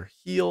activate their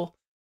heal,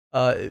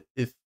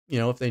 if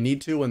if they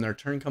need to when their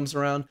turn comes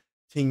around.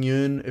 Ting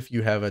Yun, if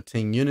you have a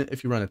Ting Yun,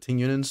 if you run a Ting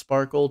Yun and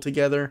Sparkle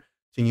together,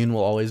 Ting Yun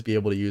will always be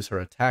able to use her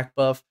attack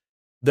buff.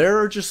 There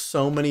are just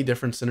so many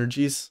different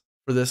synergies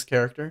for this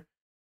character.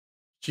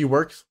 She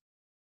works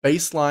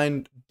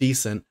baseline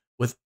decent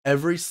with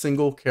every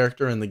single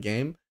character in the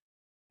game,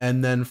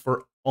 and then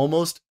for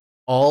almost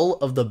all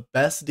of the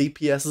best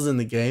DPSs in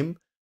the game,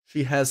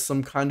 she has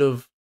some kind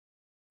of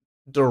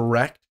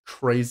direct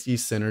crazy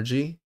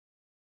synergy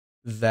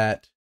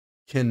that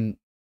can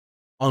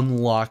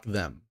unlock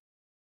them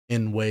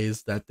in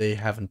ways that they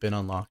haven't been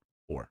unlocked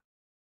before.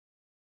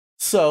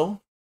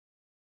 So,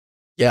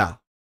 yeah,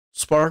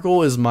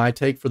 Sparkle is my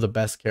take for the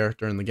best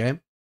character in the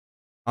game.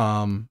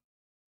 Um,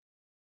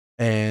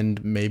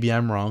 and maybe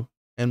I'm wrong,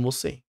 and we'll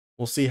see.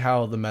 We'll see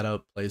how the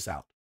meta plays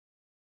out.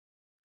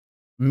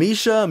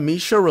 Misha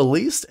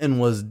released and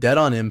was dead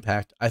on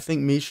impact. I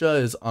think Misha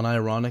is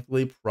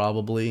unironically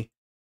probably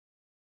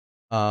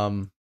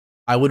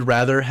I would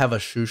rather have a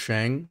Shu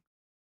Shang.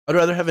 I'd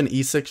rather have an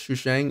E6 Shu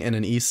Shang and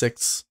an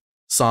E6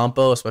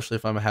 Sampo, especially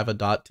if I have a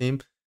dot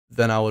team,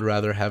 than I would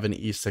rather have an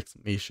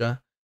E6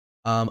 Misha.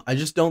 I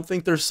just don't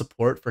think there's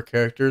support for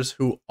characters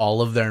who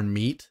all of their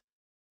meat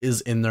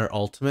is in their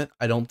ultimate.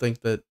 I don't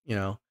think that,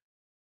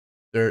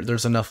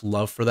 there's enough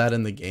love for that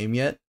in the game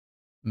yet.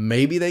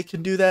 Maybe they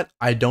can do that.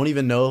 I don't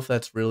even know if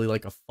that's really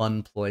like a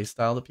fun play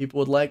style that people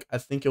would like. I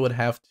think it would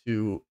have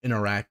to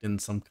interact in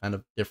some kind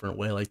of different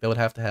way. Like they would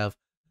have to have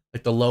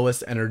like the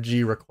lowest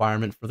energy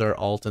requirement for their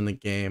ult in the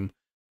game.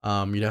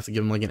 You'd have to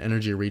give them like an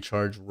energy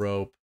recharge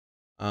rope.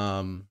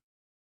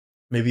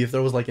 Maybe if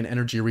there was like an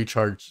energy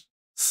recharge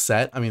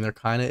set. I mean, there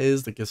kind of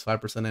is that gives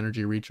 5%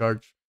 energy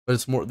recharge,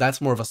 but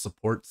that's more of a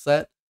support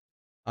set.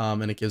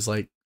 And it gives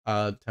like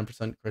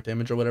 10% crit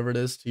damage or whatever it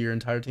is to your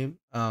entire team.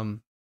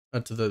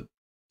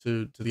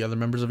 To the other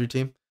members of your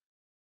team.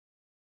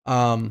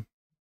 Um,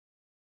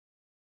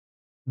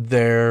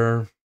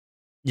 they're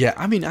yeah.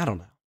 I mean, I don't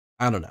know.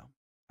 I don't know.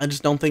 I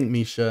just don't think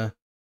Misha.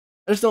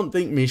 I just don't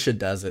think Misha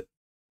does it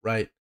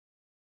right.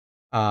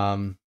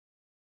 Um,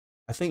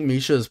 I think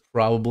Misha is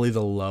probably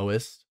the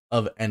lowest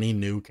of any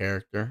new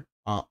character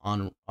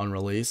on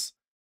release.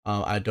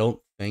 I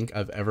don't think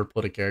I've ever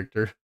put a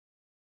character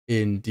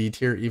in D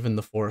tier, even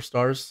the 4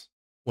 stars,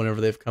 whenever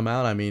they've come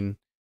out. I mean,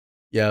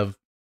 you have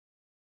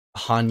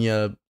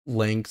Hanya,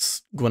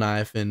 Lynx,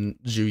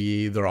 Gwennaifin,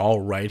 Juyi. They're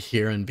all right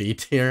here in B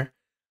tier.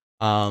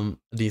 A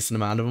decent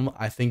amount of them.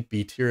 I think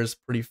B tier is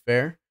pretty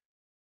fair,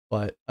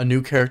 but a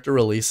new character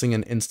releasing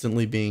and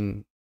instantly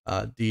being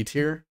D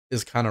tier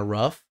is kind of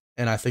rough,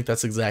 and I think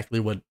that's exactly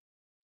what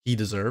he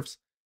deserves.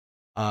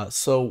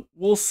 So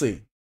we'll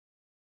see.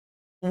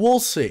 We'll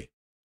see.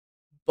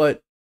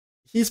 But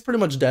he's pretty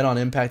much dead on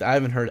impact. I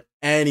haven't heard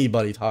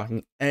anybody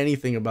talking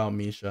anything about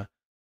Misha.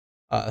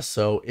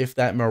 So if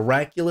that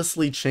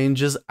miraculously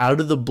changes out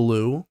of the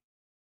blue,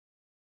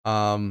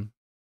 and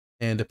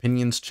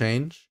opinions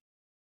change,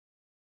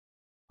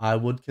 I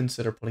would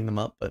consider putting them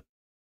up, but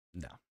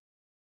no.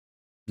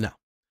 No.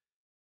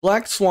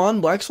 Black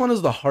Swan. Black Swan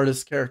is the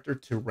hardest character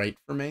to rate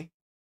for me.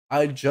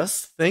 I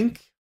just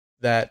think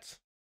that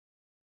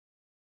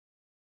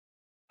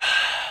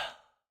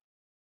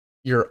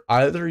you're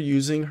either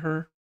using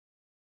her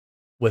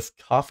with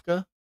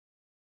Kafka.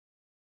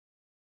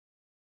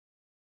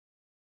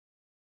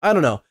 I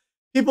don't know.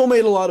 People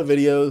made a lot of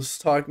videos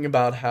talking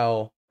about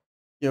how,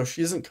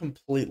 she isn't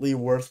completely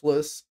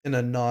worthless in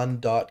a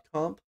non-dot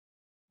comp,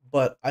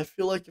 but I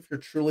feel like if you're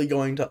truly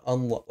going to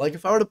unlock, like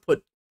if I were to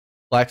put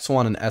Black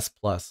Swan in S+,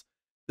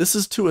 this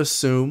is to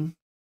assume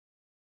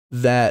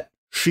that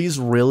she's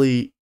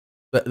really,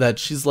 that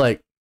she's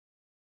like,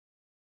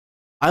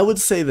 I would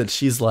say that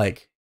she's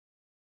like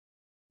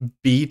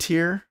B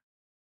tier.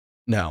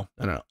 No.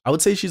 I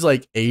would say she's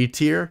like A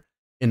tier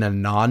in a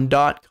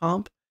non-dot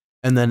comp,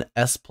 and then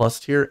S+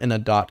 tier in a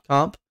dot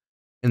comp.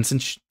 And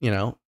since, I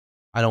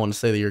don't want to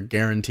say that you're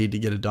guaranteed to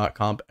get a dot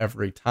comp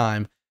every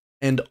time,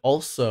 and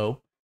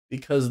also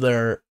because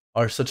there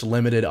are such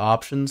limited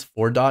options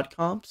for dot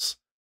comps,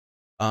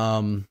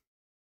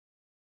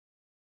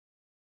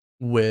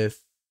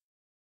 with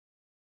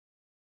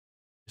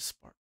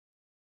Spark.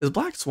 Is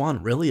Black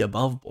Swan really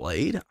above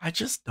Blade? I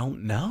just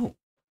don't know.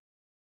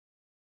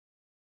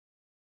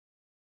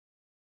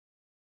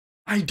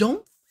 I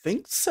don't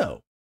think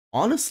so.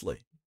 Honestly.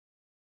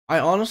 I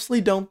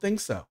honestly don't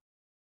think so.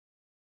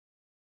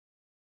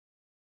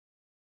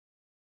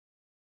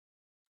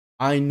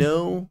 I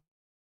know.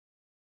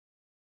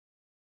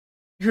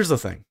 Here's the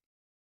thing.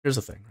 Right?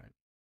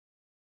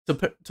 To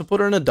put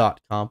her in a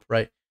dot comp,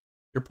 right?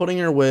 You're putting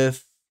her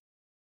with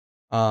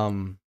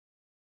Kafka,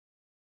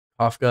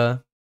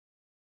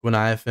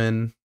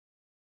 Gwenayfin,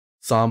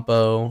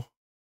 Sampo,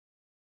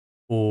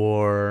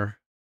 or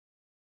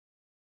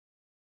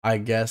I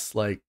guess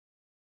like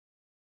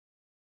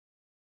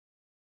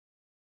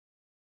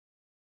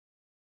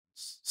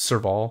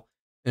Serval.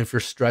 And if you're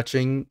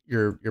stretching,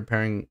 you're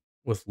pairing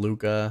with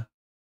Luca,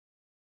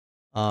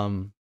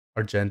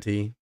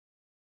 Argenti.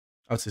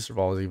 I would say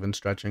Serval is even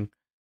stretching.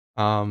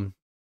 Um,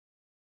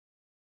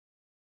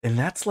 and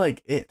that's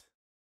like it.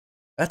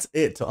 That's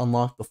it to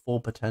unlock the full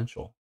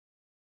potential.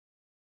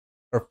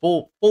 Or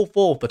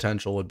full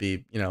potential would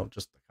be,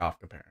 just the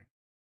Kafka pairing.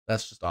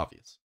 That's just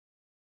obvious.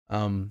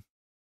 Um,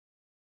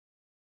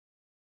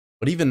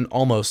 but even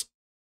almost,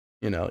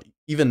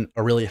 even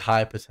a really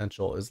high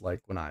potential is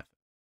like when I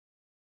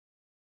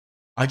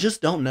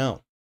just don't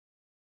know.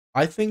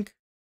 I think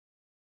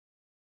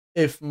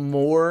if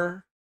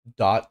more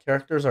dot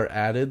characters are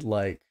added,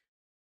 like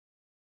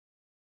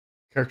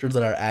characters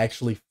that are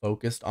actually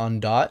focused on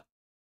dot,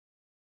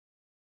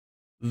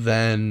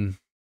 then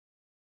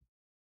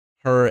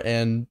her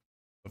and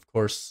of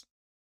course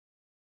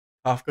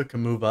Kafka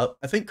can move up.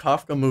 I think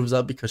Kafka moves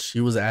up because she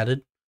was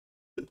added,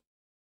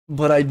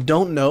 but I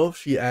don't know if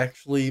she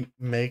actually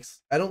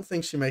makes. I don't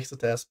think she makes it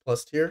to S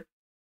plus tier,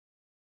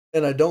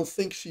 and I don't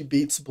think she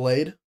beats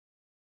Blade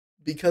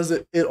because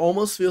it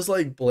almost feels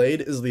like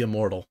Blade is the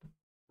immortal,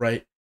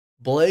 right?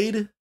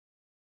 Blade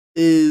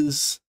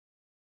is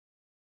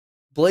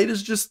Blade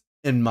is just,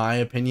 in my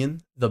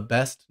opinion, the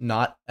best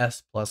not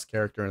S plus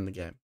character in the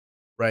game,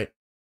 right?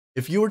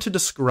 If you were to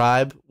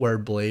describe where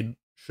Blade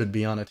should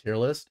be on a tier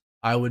list,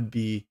 I would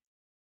be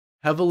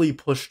heavily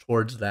pushed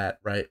towards that,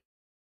 right?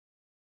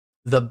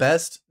 The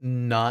best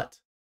not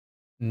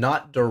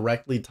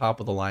directly top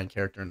of the line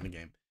character in the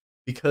game.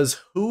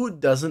 Because who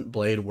doesn't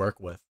Blade work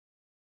with?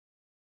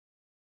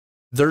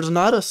 There's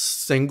not a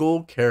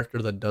single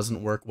character that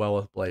doesn't work well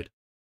with Blade.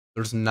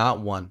 There's not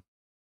one.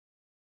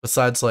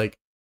 Besides like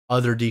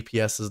other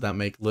DPSs that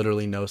make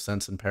literally no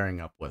sense in pairing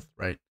up with,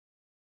 right?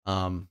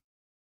 Um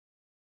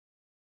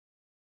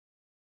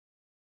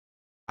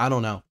I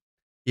don't know.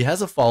 He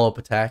has a follow-up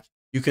attack.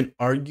 You can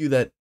argue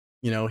that,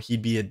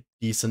 he'd be a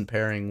decent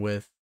pairing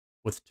with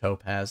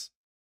Topaz,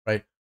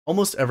 right?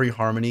 Almost every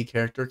Harmony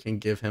character can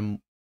give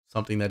him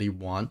something that he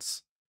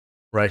wants,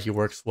 right? He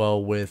works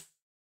well with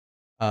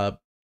uh,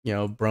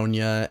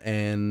 Bronya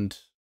and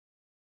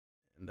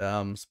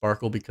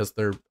Sparkle because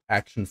they're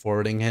action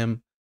forwarding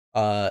him.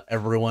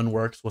 Everyone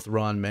works with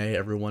Ron May.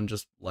 Everyone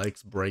just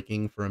likes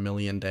breaking for a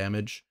million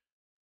damage.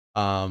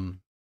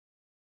 And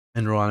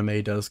Ron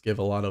May does give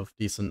a lot of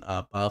decent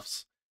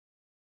buffs.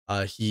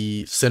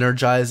 He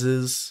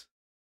synergizes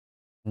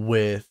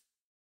with.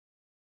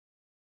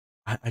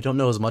 I don't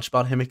know as much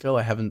about Himiko.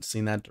 I haven't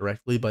seen that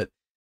directly, but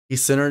he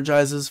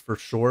synergizes for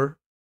sure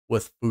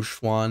with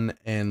Fushuan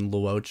and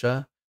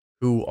Luocha,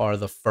 who are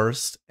the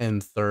first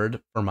and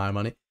third, for my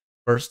money,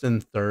 first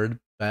and third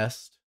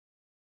best.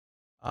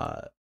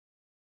 What's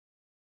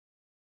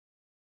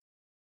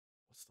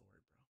the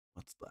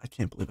word, bro? I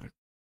can't believe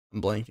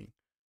I'm blanking.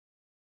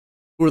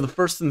 Who are the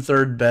first and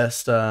third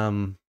best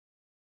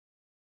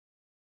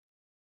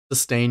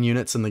sustain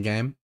units in the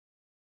game?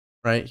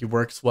 Right? He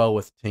works well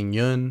with Ting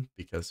Yun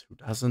because who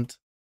doesn't?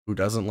 Who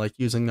doesn't like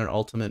using their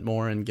ultimate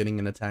more and getting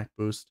an attack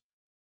boost?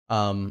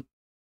 Um,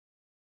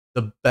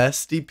 the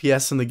best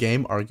DPS in the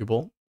game,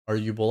 arguable,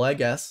 I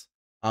guess.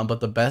 But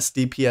the best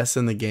DPS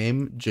in the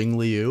game, Jing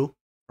Liu,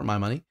 for my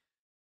money,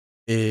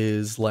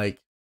 is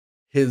like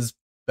his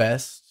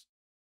best,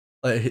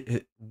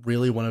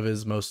 really one of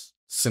his most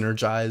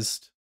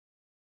synergized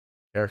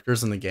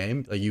characters in the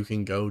game. Like you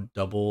can go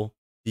double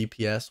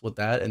DPS with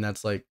that, and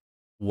that's like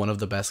one of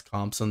the best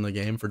comps in the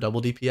game for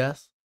double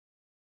DPS.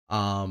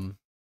 Um,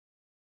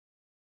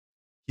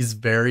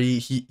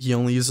 he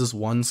only uses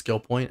one skill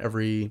point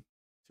every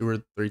 2 or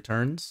 3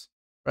 turns,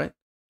 right?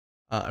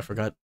 I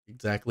forgot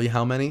exactly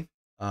how many.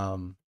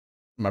 Um,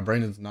 my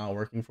brain is not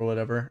working for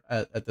whatever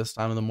at this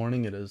time of the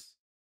morning. It's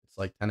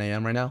like 10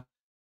 a.m. right now.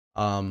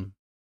 Um,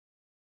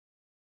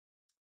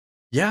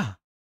 yeah,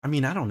 I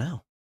mean, I don't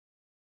know.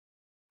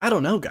 I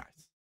don't know, guys.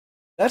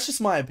 That's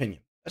just my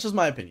opinion. That's just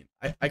my opinion.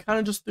 I kind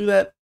of just threw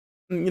that.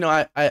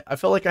 I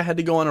felt like I had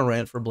to go on a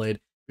rant for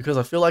Blade because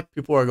I feel like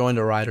people are going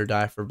to ride or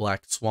die for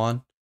Black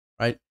Swan,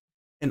 right?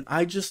 And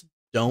I just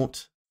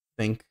don't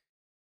think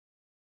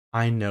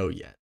I know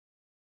yet,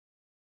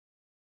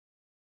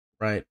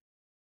 right?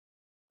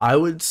 I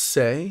would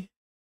say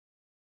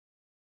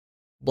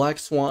Black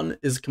Swan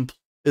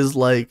is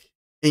like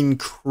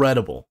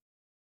incredible,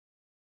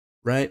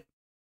 right?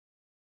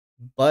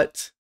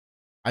 But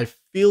I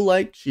feel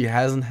like she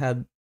hasn't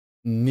had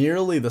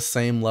nearly the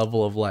same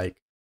level of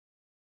like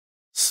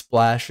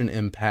splash and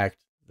impact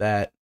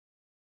that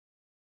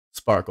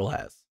Sparkle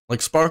has.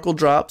 Like Sparkle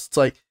drops, it's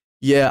like,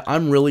 yeah,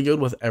 I'm really good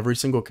with every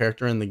single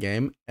character in the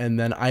game, and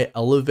then I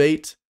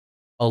elevate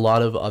a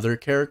lot of other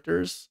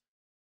characters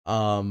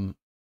um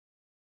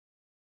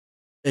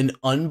an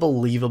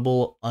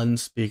unbelievable,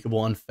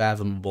 unspeakable,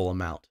 unfathomable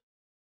amount.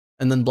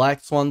 And then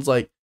Black Swan's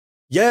like,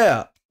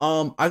 yeah,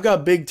 I've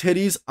got big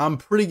titties. I'm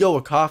pretty good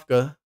with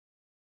Kafka.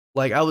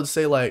 Like I would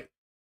say like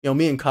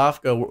me and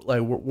Kafka,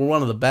 we're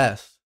one of the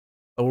best.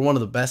 We're one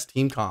of the best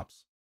team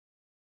comps.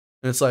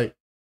 And it's like,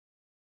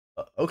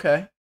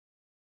 okay,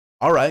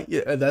 all right,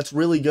 yeah, that's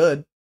really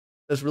good.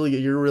 That's really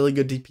good. You're a really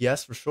good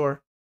DPS for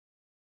sure.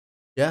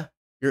 Yeah,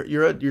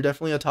 you're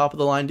definitely a top of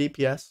the line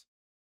DPS,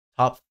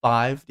 top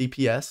 5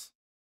 DPS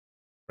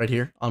right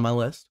here on my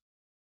list.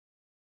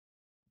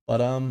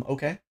 But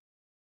okay,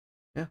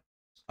 yeah,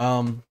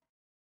 um,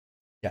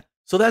 yeah.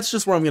 So that's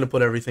just where I'm gonna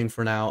put everything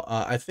for now.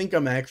 I think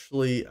I'm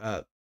actually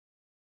at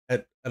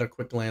a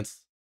quick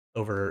glance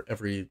over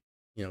every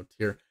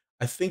tier.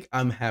 I think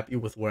I'm happy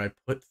with where I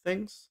put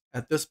things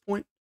at this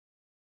point.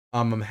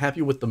 I'm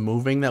happy with the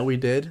moving that we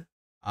did.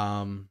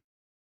 Um,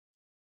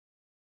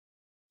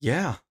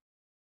 yeah,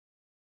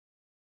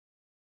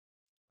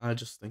 I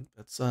just think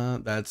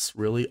that's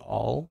really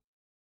all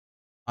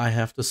I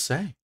have to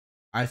say.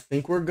 I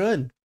think we're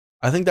good.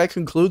 I think that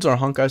concludes our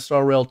Honkai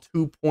Star Rail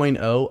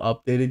 2.0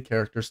 updated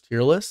characters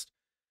tier list.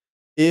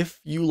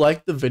 If you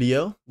like the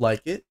video,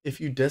 like it.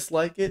 If you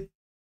dislike it,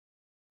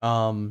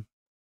 um,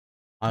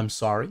 I'm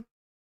sorry.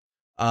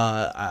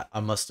 I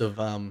must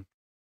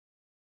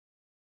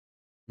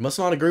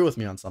not agree with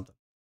me on something.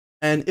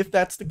 And if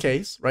that's the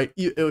case, right?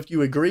 If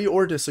you agree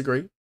or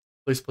disagree,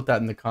 please put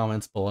that in the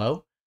comments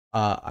below.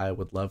 I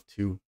would love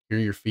to hear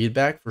your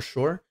feedback for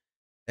sure.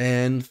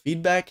 And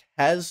feedback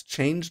has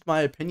changed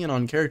my opinion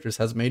on characters,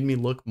 has made me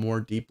look more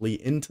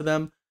deeply into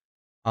them.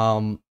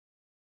 Um,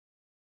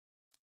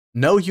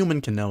 no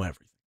human can know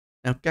everything.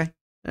 Okay?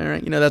 All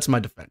right, that's my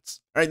defense.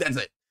 All right, that's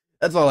it.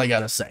 That's all I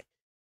gotta say.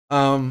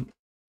 Um,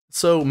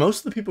 so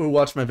most of the people who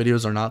watch my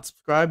videos are not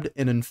subscribed,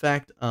 and in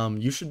fact,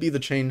 you should be the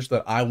change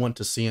that I want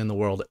to see in the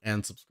world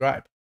and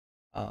subscribe.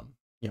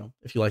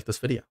 If you like this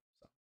video.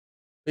 So,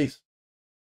 peace.